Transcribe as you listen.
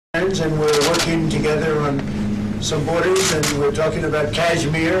concerns, and we're working together on some borders, and we're talking about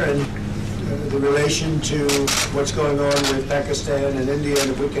Kashmir and the relation to what's going on with Pakistan and India,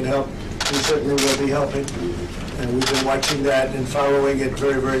 and if we can help, we certainly will be helping. And we've been watching that and following it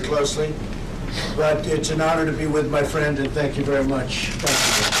very, very closely. But it's an honor to be with my friend, and thank you very much. Thank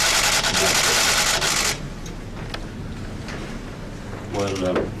you. Well,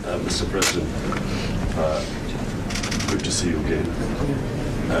 Mr. President, good to see you again.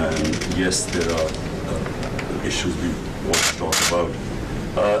 And yes, there are issues we want to talk about.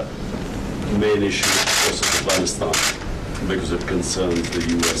 The main issue, of course, is Afghanistan, because it concerns the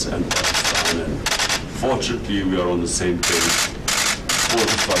U.S. and Pakistan. And fortunately, we are on the same page.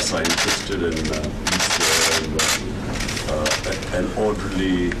 Both of us are interested in peace and an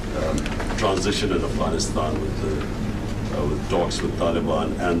orderly transition in Afghanistan with talks with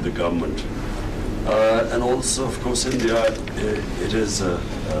Taliban and the government. And also, of course, India, it is a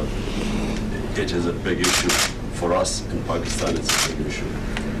big issue for us. In Pakistan, it's a big issue.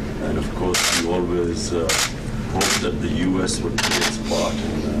 And of course, we always hope that the U.S. would play its part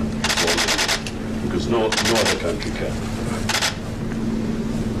in solving it, because no other country can.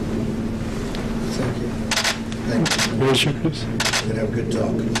 Thank you. Thank you. We'll have a good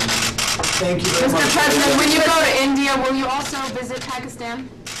talk. Thank you very much. Mr. President, when you go to India, will you also visit Pakistan?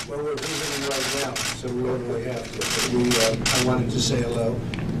 Well, we're visiting right now, so we don't really have to. I wanted to say hello.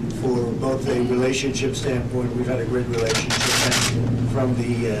 For both a relationship standpoint, we've had a great relationship, and from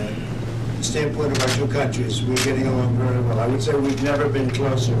the standpoint of our two countries, we're getting along very well. I would say we've never been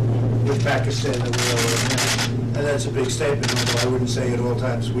closer with Pakistan than we are right now. And that's a big statement, although I wouldn't say at all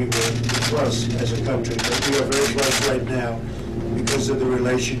times we were close as a country, but we are very close right now because of the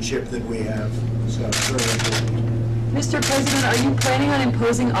relationship that we have. So it's very important. Mr. President, are you planning on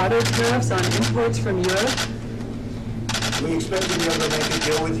imposing auto tariffs on imports from Europe? We expect to be able to make a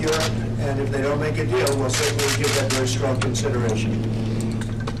deal with Europe, and if they don't make a deal, we'll certainly give that very strong consideration.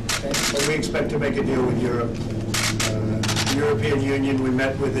 Okay? But we expect to make a deal with Europe. The European Union we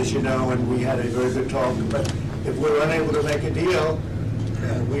met with, as you know, and we had a very good talk. But if we're unable to make a deal,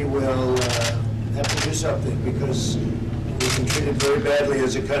 we will have to do something, because we've been treated very badly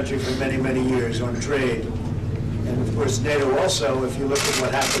as a country for many, many years on trade. And of course, NATO also, if you look at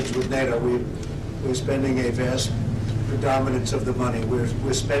what happens with NATO, we're spending a vast predominance of the money.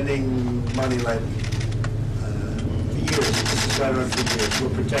 We're spending money like for years. This has gone on for years.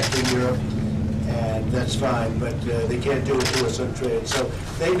 We're protecting Europe, and that's fine, but they can't do it to us on trade. So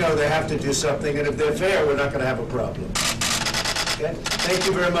they know they have to do something, and if they're fair, we're not going to have a problem. Okay? Thank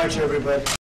you very much, everybody.